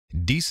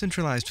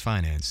Decentralized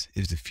finance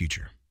is the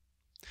future.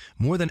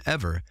 More than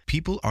ever,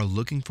 people are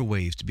looking for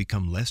ways to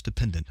become less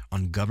dependent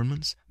on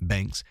governments,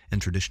 banks,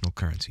 and traditional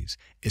currencies,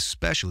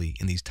 especially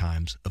in these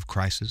times of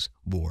crisis,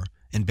 war,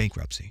 and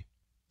bankruptcy.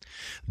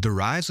 The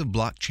rise of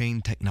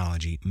blockchain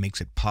technology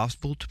makes it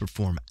possible to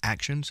perform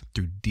actions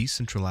through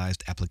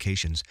decentralized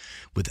applications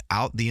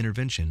without the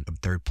intervention of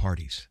third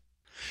parties.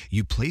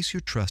 You place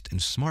your trust in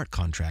smart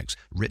contracts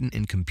written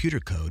in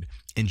computer code,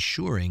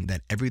 ensuring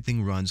that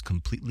everything runs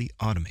completely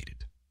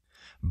automated.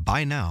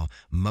 By now,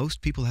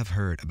 most people have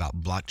heard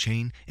about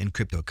blockchain and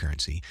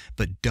cryptocurrency,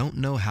 but don't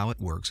know how it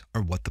works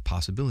or what the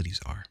possibilities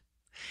are.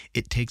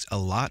 It takes a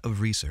lot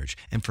of research,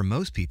 and for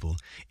most people,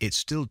 it's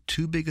still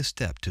too big a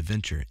step to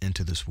venture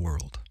into this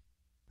world.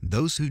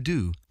 Those who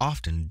do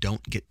often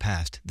don't get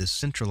past the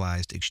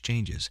centralized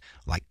exchanges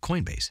like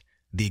Coinbase,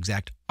 the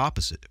exact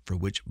opposite for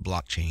which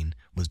blockchain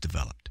was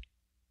developed.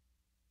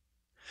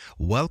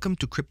 Welcome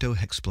to Crypto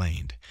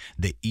Hexplained,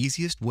 the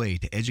easiest way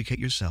to educate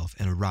yourself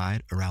in a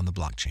ride around the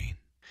blockchain.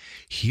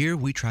 Here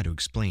we try to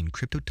explain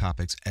crypto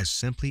topics as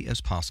simply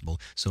as possible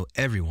so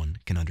everyone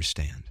can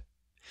understand.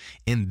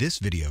 In this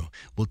video,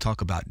 we'll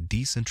talk about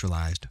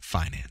decentralized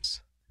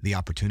finance, the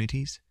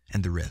opportunities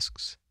and the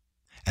risks.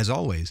 As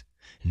always,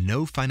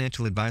 no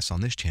financial advice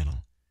on this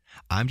channel.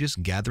 I'm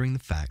just gathering the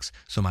facts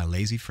so my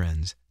lazy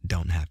friends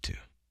don't have to.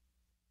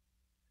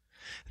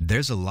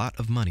 There's a lot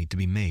of money to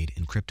be made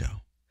in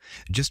crypto.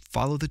 Just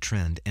follow the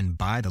trend and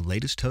buy the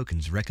latest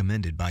tokens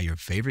recommended by your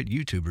favorite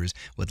YouTubers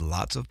with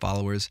lots of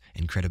followers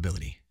and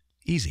credibility.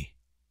 Easy.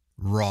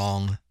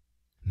 Wrong.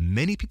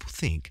 Many people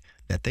think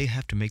that they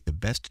have to make the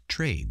best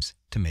trades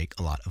to make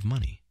a lot of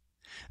money.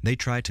 They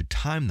try to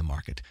time the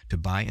market to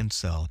buy and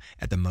sell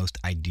at the most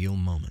ideal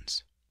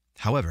moments.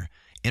 However,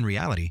 in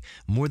reality,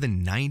 more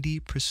than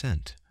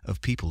 90%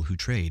 of people who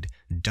trade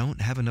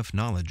don't have enough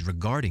knowledge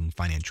regarding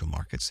financial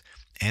markets,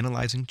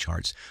 analyzing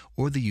charts,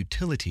 or the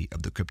utility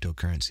of the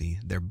cryptocurrency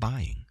they're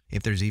buying,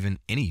 if there's even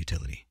any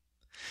utility.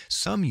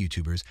 Some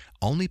YouTubers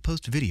only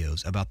post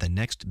videos about the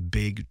next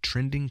big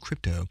trending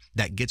crypto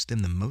that gets them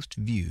the most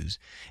views,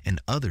 and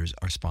others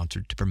are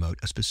sponsored to promote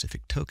a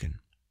specific token.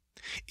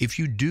 If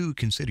you do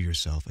consider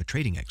yourself a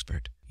trading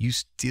expert, you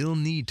still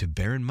need to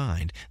bear in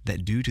mind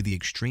that due to the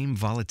extreme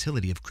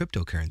volatility of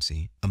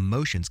cryptocurrency,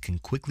 emotions can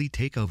quickly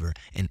take over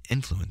and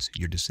influence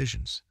your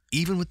decisions,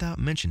 even without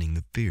mentioning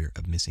the fear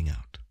of missing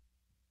out.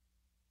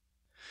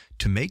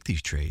 To make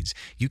these trades,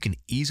 you can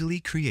easily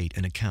create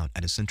an account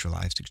at a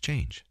centralized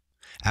exchange.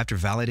 After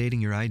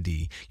validating your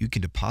ID, you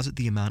can deposit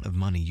the amount of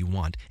money you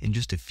want in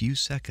just a few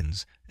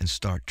seconds and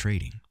start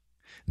trading.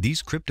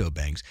 These crypto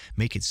banks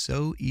make it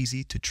so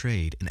easy to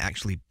trade and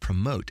actually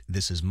promote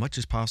this as much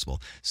as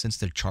possible since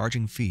they're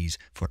charging fees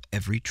for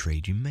every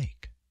trade you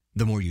make.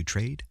 The more you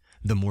trade,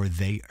 the more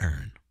they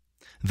earn.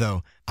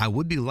 Though, I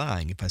would be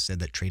lying if I said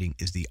that trading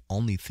is the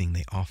only thing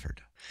they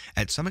offered.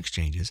 At some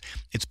exchanges,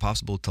 it's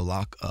possible to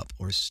lock up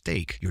or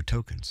stake your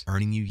tokens,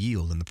 earning you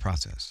yield in the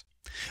process.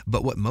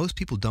 But what most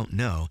people don't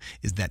know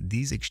is that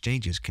these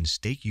exchanges can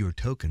stake your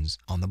tokens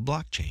on the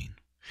blockchain.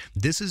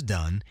 This is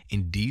done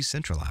in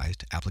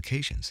decentralized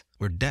applications,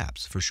 or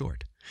dApps for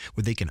short,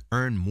 where they can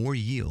earn more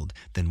yield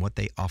than what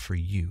they offer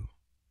you.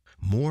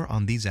 More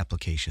on these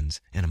applications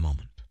in a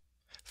moment.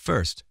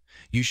 First,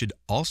 you should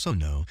also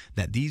know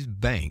that these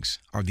banks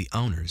are the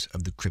owners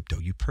of the crypto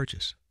you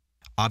purchase.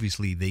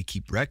 Obviously, they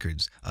keep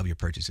records of your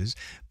purchases,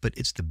 but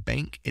it's the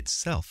bank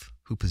itself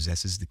who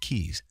possesses the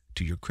keys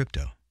to your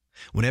crypto.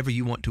 Whenever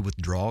you want to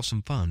withdraw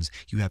some funds,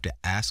 you have to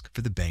ask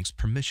for the bank's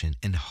permission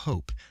and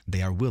hope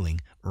they are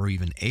willing or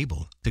even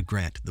able to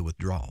grant the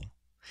withdrawal.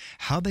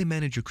 How they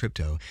manage your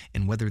crypto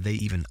and whether they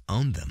even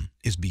own them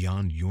is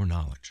beyond your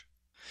knowledge.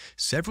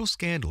 Several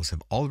scandals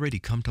have already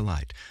come to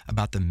light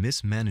about the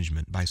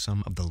mismanagement by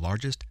some of the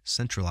largest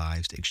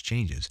centralized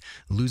exchanges,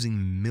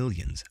 losing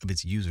millions of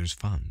its users'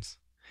 funds.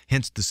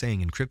 Hence the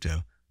saying in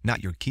crypto,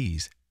 not your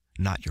keys,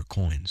 not your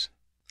coins.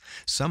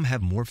 Some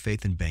have more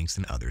faith in banks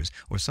than others,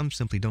 or some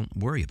simply don't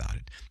worry about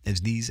it,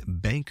 as these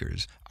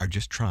bankers are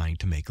just trying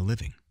to make a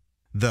living.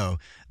 Though,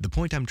 the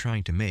point I'm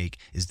trying to make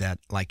is that,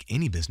 like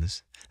any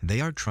business,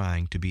 they are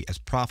trying to be as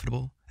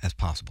profitable as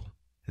possible.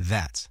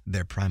 That's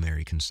their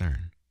primary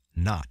concern,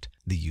 not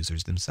the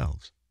users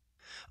themselves.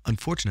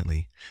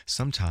 Unfortunately,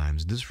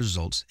 sometimes this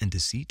results in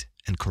deceit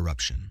and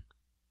corruption.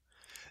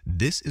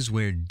 This is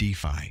where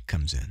DeFi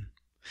comes in.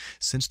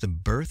 Since the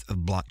birth of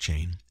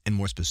blockchain, and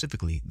more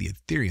specifically the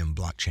Ethereum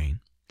blockchain,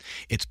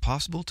 it's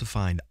possible to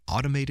find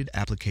automated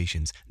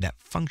applications that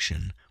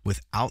function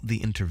without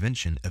the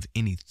intervention of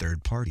any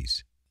third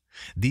parties.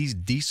 These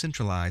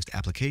decentralized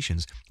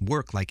applications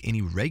work like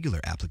any regular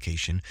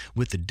application,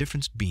 with the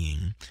difference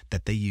being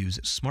that they use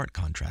smart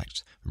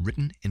contracts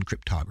written in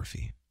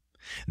cryptography.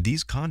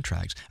 These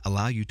contracts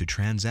allow you to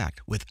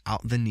transact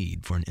without the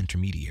need for an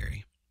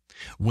intermediary.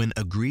 When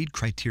agreed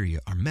criteria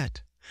are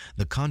met,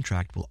 the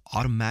contract will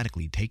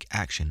automatically take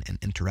action and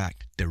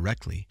interact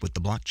directly with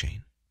the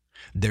blockchain.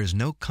 There's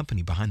no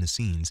company behind the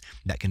scenes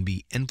that can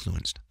be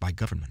influenced by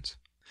governments.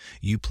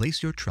 You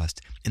place your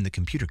trust in the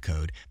computer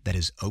code that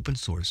is open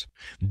source.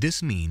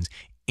 This means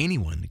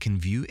Anyone can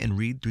view and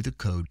read through the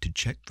code to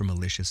check for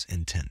malicious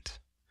intent.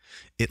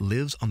 It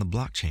lives on the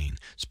blockchain,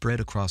 spread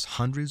across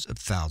hundreds of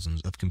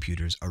thousands of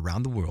computers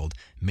around the world,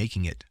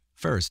 making it,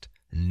 first,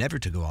 never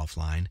to go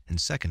offline, and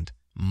second,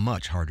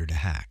 much harder to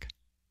hack.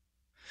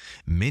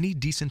 Many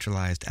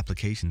decentralized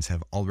applications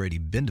have already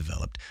been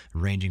developed,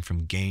 ranging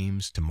from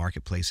games to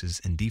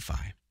marketplaces and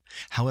DeFi.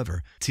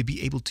 However, to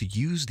be able to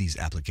use these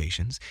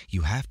applications,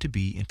 you have to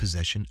be in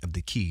possession of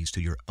the keys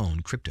to your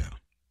own crypto.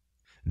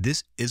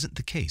 This isn't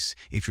the case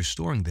if you're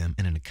storing them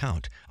in an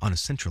account on a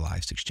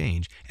centralized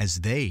exchange,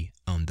 as they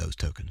own those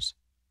tokens.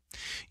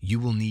 You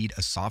will need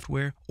a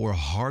software or a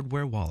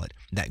hardware wallet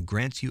that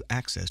grants you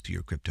access to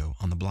your crypto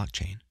on the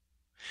blockchain.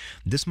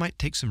 This might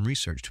take some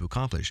research to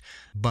accomplish,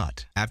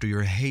 but after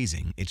your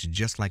hazing, it's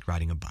just like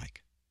riding a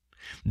bike.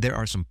 There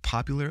are some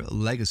popular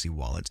legacy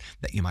wallets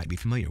that you might be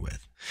familiar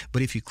with,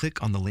 but if you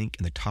click on the link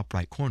in the top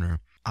right corner,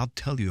 I'll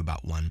tell you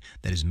about one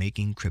that is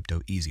making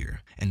crypto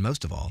easier, and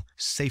most of all,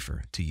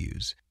 safer to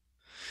use.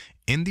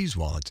 In these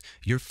wallets,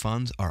 your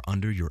funds are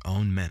under your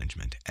own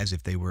management, as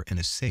if they were in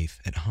a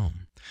safe at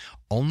home.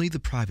 Only the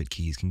private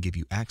keys can give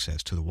you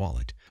access to the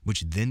wallet,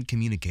 which then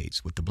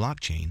communicates with the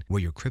blockchain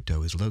where your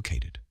crypto is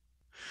located.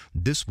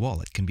 This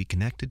wallet can be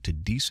connected to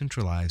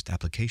decentralized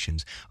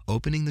applications,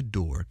 opening the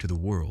door to the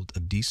world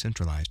of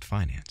decentralized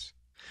finance.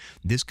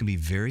 This can be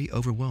very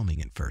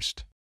overwhelming at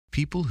first.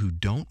 People who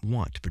don't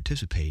want to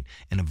participate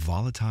in a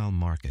volatile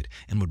market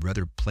and would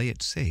rather play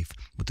it safe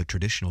with a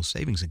traditional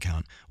savings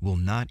account will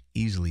not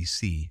easily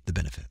see the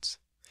benefits.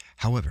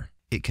 However,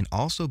 it can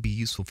also be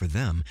useful for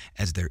them,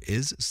 as there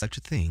is such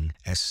a thing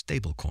as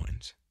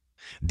stablecoins.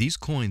 These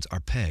coins are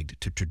pegged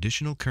to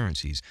traditional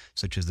currencies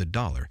such as the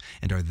dollar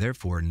and are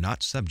therefore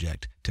not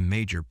subject to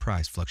major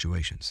price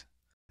fluctuations.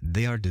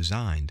 They are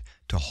designed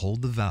to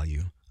hold the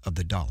value of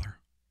the dollar.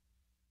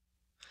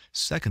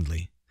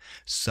 Secondly,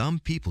 some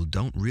people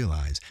don't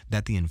realize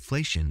that the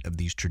inflation of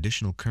these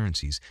traditional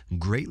currencies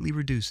greatly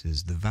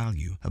reduces the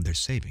value of their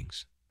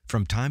savings.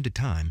 From time to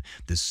time,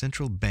 the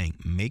central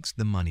bank makes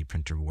the money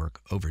printer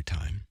work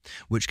overtime,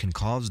 which can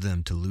cause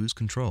them to lose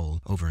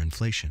control over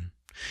inflation.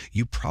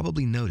 You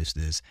probably noticed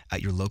this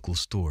at your local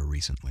store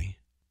recently.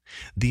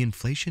 The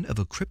inflation of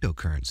a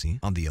cryptocurrency,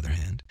 on the other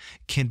hand,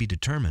 can be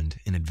determined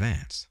in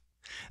advance.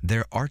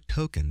 There are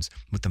tokens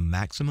with the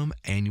maximum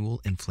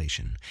annual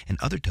inflation and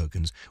other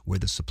tokens where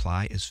the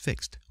supply is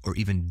fixed or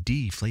even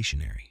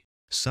deflationary.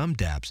 Some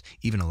dApps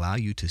even allow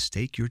you to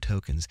stake your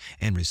tokens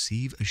and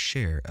receive a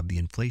share of the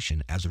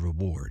inflation as a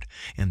reward,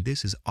 and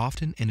this is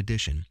often in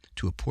addition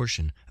to a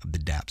portion of the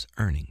dApp's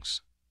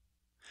earnings.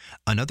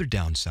 Another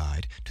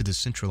downside to the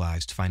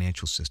centralized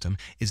financial system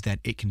is that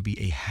it can be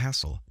a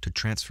hassle to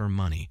transfer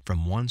money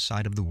from one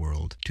side of the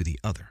world to the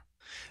other.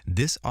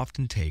 This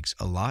often takes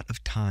a lot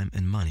of time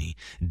and money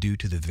due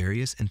to the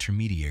various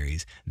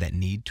intermediaries that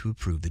need to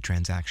approve the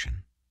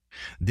transaction.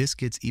 This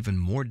gets even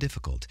more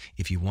difficult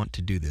if you want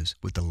to do this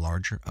with a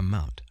larger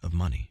amount of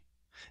money.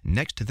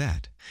 Next to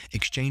that,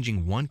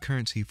 exchanging one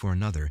currency for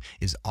another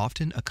is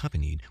often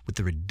accompanied with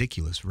a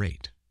ridiculous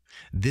rate.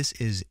 This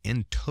is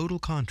in total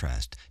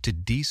contrast to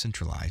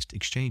decentralized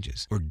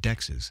exchanges, or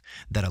DEXs,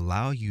 that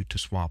allow you to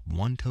swap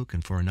one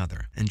token for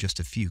another in just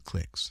a few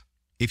clicks.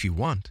 If you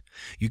want,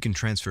 you can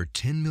transfer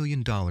 $10 million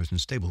in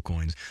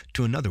stablecoins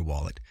to another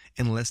wallet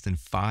in less than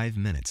 5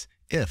 minutes,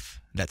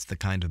 if that's the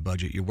kind of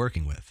budget you're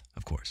working with,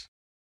 of course.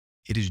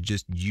 It is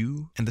just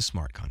you and the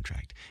smart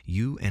contract.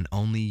 You and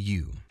only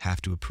you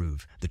have to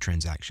approve the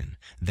transaction.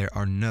 There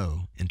are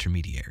no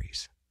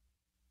intermediaries.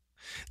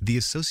 The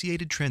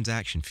associated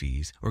transaction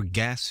fees, or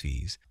gas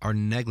fees, are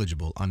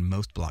negligible on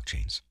most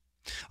blockchains.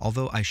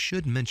 Although I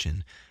should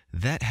mention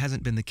that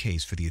hasn't been the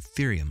case for the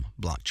Ethereum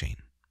blockchain.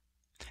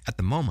 At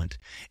the moment,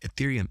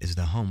 Ethereum is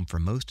the home for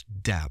most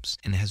dApps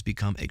and has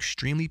become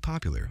extremely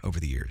popular over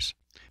the years.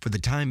 For the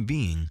time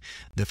being,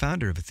 the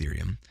founder of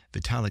Ethereum,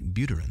 Vitalik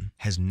Buterin,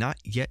 has not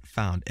yet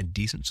found a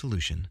decent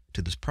solution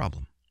to this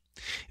problem.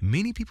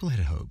 Many people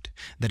had hoped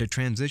that a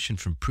transition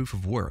from proof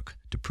of work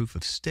to proof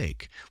of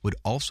stake would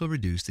also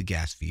reduce the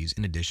gas fees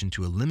in addition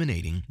to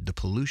eliminating the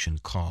pollution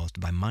caused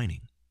by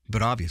mining.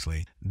 But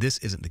obviously, this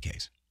isn't the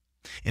case.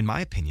 In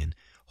my opinion,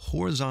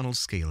 horizontal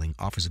scaling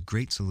offers a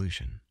great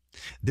solution.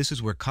 This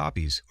is where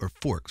copies or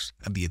forks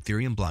of the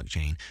Ethereum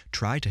blockchain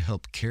try to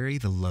help carry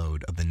the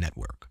load of the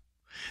network.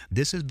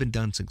 This has been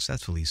done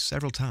successfully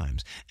several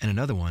times, and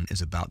another one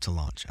is about to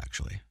launch,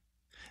 actually.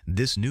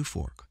 This new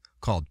fork,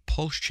 called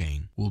Pulse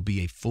Chain, will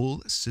be a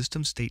full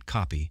system-state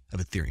copy of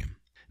Ethereum,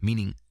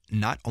 meaning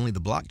not only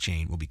the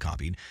blockchain will be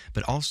copied,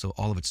 but also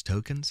all of its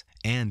tokens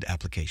and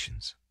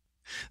applications.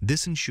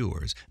 This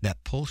ensures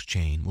that Pulse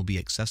Chain will be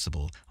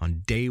accessible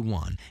on day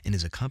one and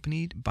is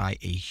accompanied by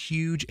a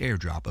huge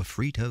airdrop of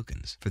free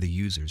tokens for the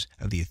users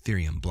of the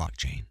Ethereum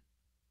blockchain.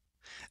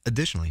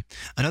 Additionally,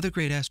 another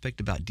great aspect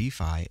about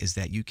DeFi is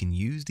that you can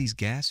use these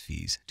gas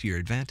fees to your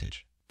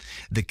advantage.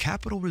 The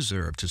capital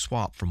reserve to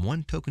swap from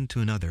one token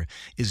to another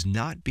is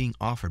not being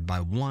offered by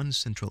one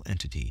central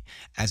entity,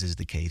 as is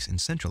the case in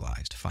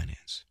centralized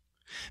finance.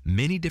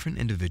 Many different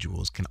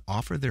individuals can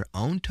offer their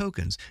own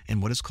tokens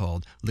in what is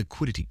called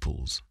liquidity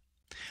pools.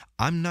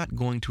 I'm not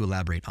going to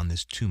elaborate on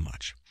this too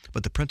much,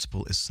 but the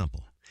principle is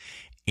simple.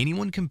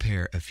 Anyone can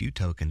pair a few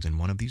tokens in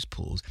one of these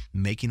pools,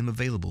 making them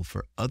available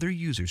for other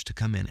users to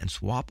come in and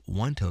swap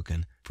one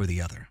token for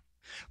the other.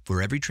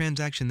 For every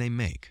transaction they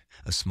make,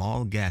 a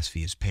small gas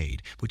fee is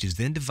paid, which is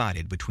then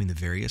divided between the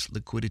various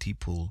liquidity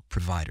pool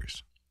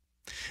providers.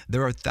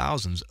 There are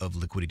thousands of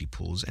liquidity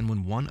pools, and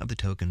when one of the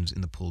tokens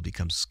in the pool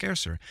becomes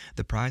scarcer,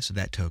 the price of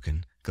that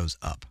token goes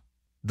up.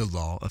 The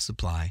law of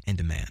supply and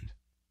demand.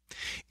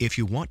 If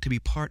you want to be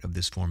part of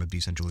this form of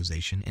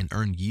decentralization and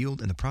earn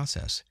yield in the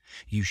process,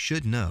 you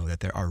should know that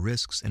there are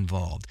risks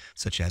involved,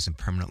 such as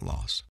impermanent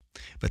loss.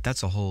 But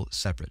that's a whole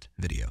separate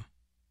video.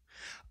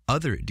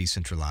 Other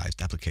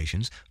decentralized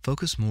applications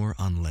focus more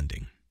on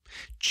lending.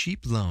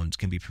 Cheap loans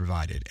can be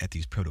provided at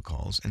these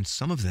protocols, and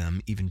some of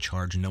them even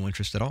charge no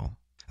interest at all.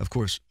 Of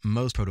course,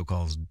 most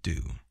protocols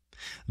do.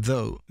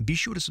 Though, be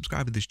sure to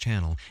subscribe to this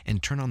channel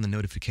and turn on the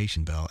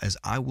notification bell, as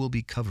I will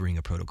be covering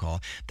a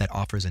protocol that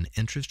offers an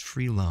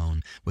interest-free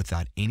loan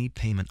without any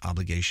payment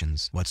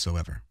obligations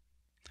whatsoever.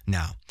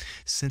 Now,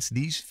 since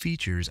these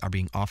features are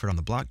being offered on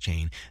the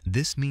blockchain,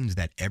 this means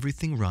that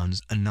everything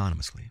runs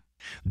anonymously.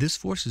 This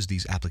forces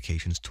these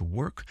applications to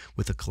work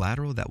with a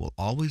collateral that will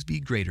always be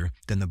greater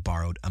than the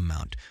borrowed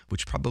amount,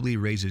 which probably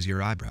raises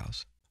your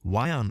eyebrows.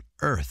 Why on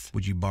earth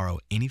would you borrow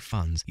any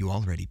funds you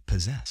already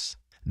possess?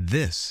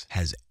 This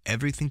has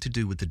everything to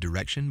do with the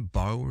direction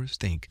borrowers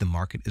think the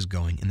market is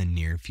going in the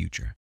near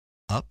future,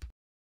 up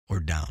or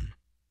down.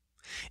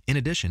 In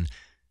addition,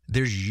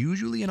 there's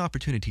usually an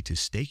opportunity to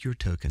stake your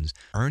tokens,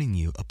 earning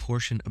you a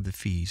portion of the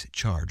fees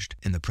charged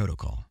in the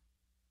protocol.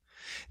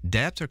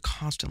 dApps are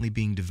constantly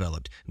being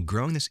developed,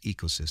 growing this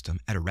ecosystem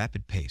at a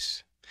rapid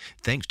pace.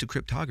 Thanks to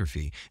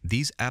cryptography,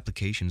 these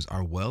applications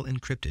are well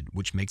encrypted,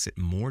 which makes it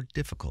more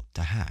difficult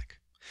to hack.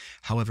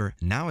 However,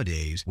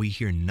 nowadays, we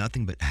hear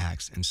nothing but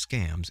hacks and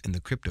scams in the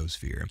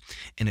cryptosphere,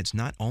 and it's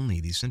not only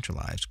the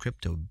centralized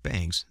crypto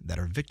banks that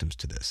are victims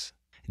to this.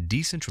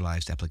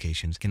 Decentralized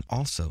applications can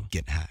also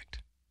get hacked.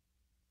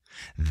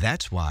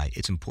 That's why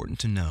it's important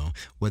to know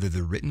whether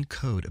the written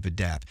code of a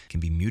dApp can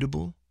be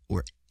mutable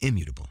or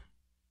immutable.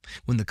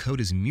 When the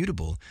code is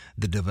mutable,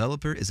 the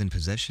developer is in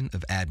possession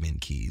of admin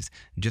keys,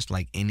 just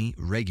like any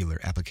regular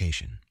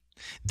application.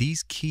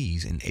 These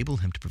keys enable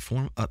him to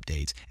perform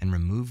updates and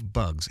remove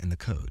bugs in the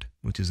code,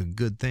 which is a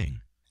good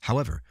thing.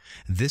 However,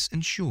 this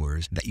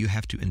ensures that you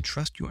have to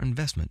entrust your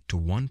investment to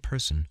one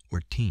person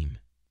or team.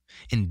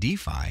 In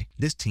DeFi,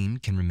 this team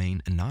can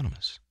remain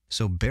anonymous.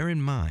 So bear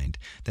in mind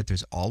that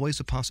there's always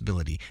a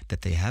possibility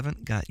that they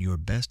haven't got your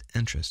best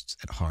interests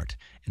at heart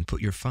and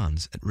put your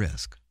funds at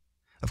risk.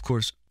 Of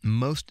course,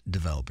 most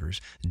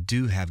developers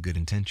do have good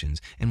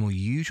intentions and will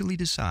usually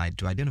decide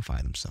to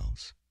identify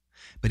themselves.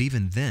 But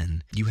even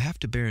then, you have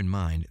to bear in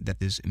mind that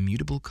this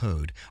immutable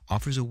code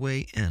offers a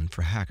way in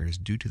for hackers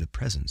due to the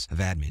presence of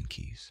admin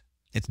keys.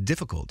 It's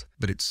difficult,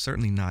 but it's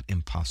certainly not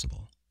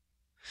impossible.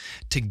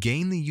 To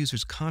gain the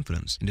user's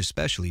confidence, and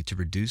especially to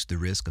reduce the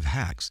risk of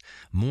hacks,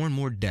 more and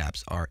more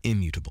dApps are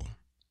immutable.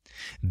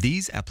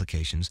 These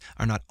applications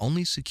are not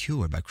only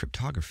secure by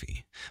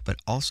cryptography, but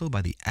also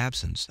by the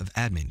absence of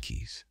admin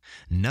keys.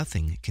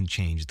 Nothing can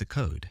change the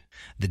code.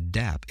 The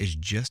dApp is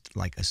just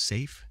like a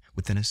safe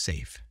within a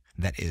safe.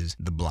 That is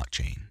the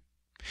blockchain.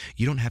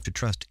 You don't have to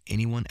trust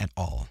anyone at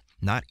all,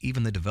 not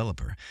even the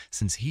developer,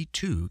 since he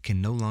too can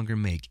no longer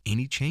make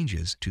any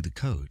changes to the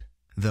code.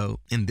 Though,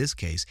 in this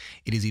case,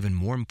 it is even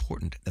more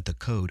important that the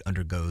code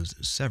undergoes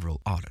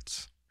several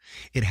audits.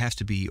 It has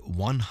to be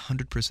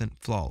 100%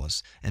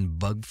 flawless and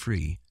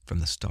bug-free from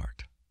the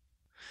start.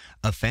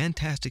 A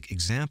fantastic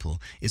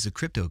example is a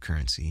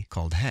cryptocurrency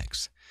called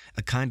Hex,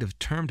 a kind of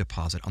term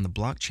deposit on the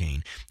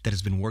blockchain that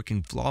has been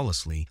working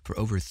flawlessly for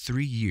over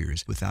 3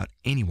 years without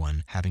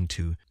anyone having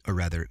to, or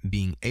rather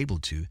being able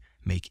to,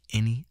 make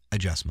any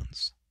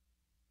adjustments.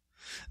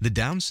 The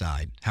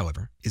downside,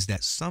 however, is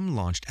that some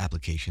launched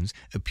applications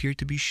appear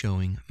to be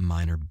showing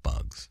minor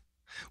bugs.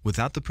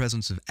 Without the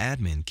presence of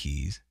admin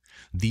keys,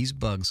 these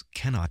bugs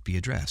cannot be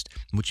addressed,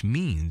 which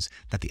means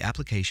that the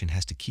application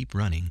has to keep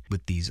running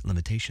with these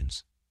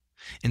limitations.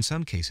 In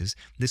some cases,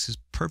 this is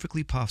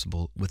perfectly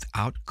possible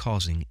without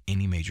causing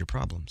any major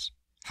problems.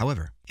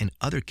 However, in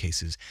other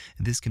cases,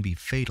 this can be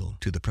fatal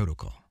to the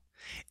protocol.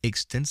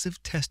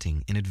 Extensive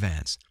testing in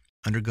advance,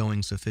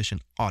 undergoing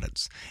sufficient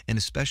audits, and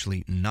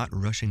especially not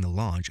rushing the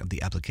launch of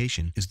the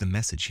application is the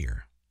message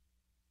here.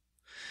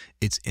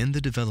 It's in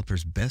the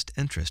developer's best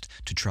interest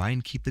to try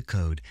and keep the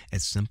code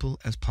as simple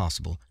as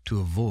possible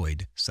to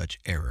avoid such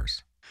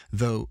errors.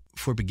 Though,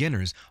 for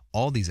beginners,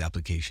 all these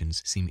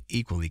applications seem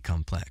equally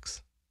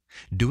complex.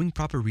 Doing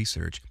proper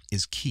research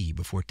is key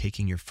before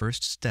taking your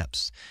first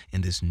steps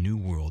in this new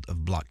world of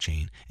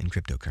blockchain and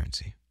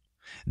cryptocurrency.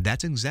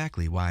 That's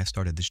exactly why I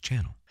started this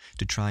channel,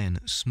 to try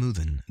and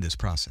smoothen this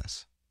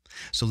process.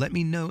 So let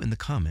me know in the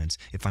comments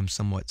if I'm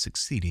somewhat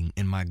succeeding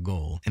in my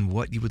goal and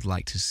what you would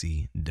like to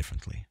see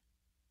differently.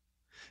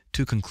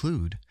 To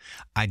conclude,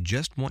 I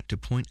just want to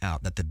point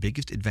out that the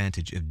biggest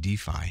advantage of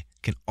DeFi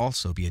can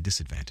also be a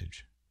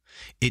disadvantage.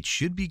 It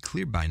should be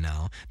clear by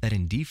now that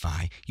in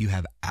DeFi, you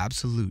have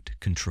absolute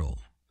control.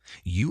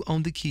 You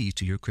own the keys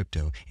to your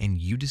crypto and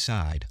you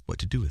decide what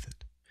to do with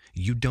it.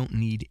 You don't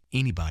need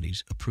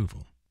anybody's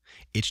approval.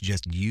 It's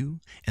just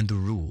you and the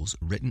rules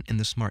written in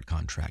the smart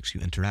contracts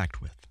you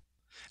interact with.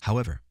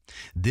 However,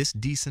 this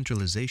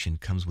decentralization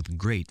comes with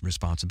great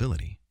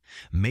responsibility.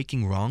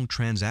 Making wrong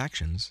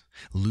transactions,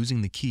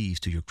 losing the keys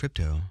to your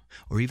crypto,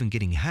 or even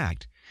getting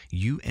hacked,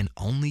 you and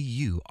only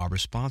you are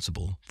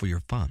responsible for your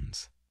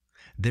funds.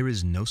 There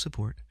is no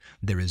support,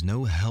 there is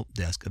no help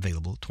desk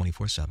available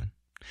 24/7.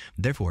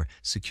 Therefore,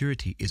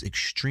 security is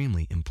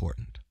extremely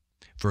important.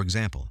 For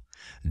example,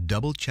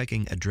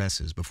 double-checking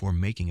addresses before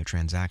making a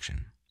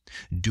transaction,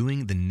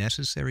 doing the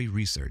necessary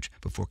research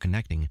before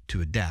connecting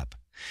to a DApp,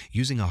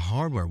 using a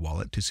hardware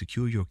wallet to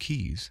secure your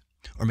keys,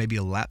 or maybe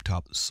a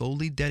laptop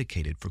solely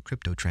dedicated for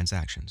crypto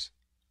transactions.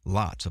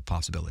 Lots of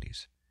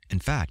possibilities. In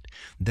fact,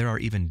 there are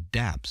even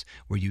dApps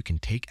where you can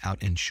take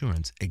out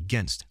insurance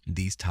against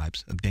these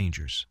types of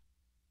dangers.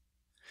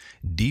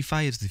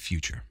 DeFi is the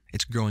future.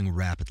 It's growing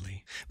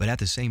rapidly, but at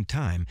the same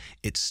time,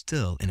 it's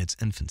still in its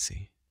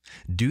infancy.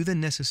 Do the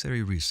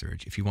necessary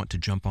research if you want to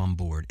jump on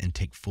board and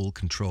take full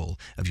control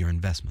of your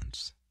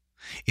investments.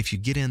 If you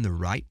get in the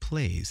right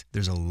plays,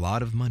 there's a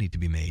lot of money to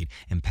be made,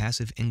 and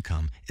passive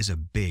income is a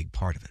big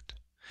part of it.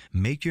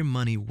 Make your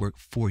money work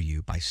for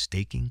you by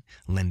staking,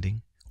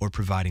 lending, or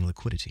providing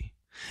liquidity.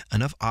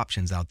 Enough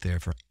options out there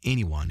for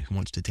anyone who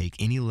wants to take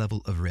any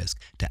level of risk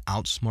to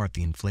outsmart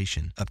the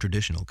inflation of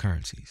traditional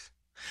currencies.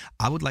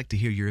 I would like to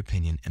hear your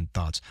opinion and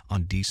thoughts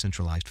on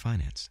decentralized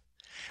finance.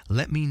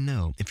 Let me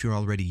know if you're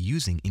already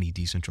using any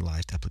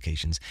decentralized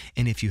applications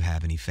and if you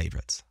have any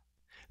favorites.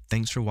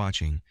 Thanks for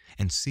watching,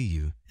 and see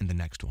you in the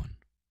next one.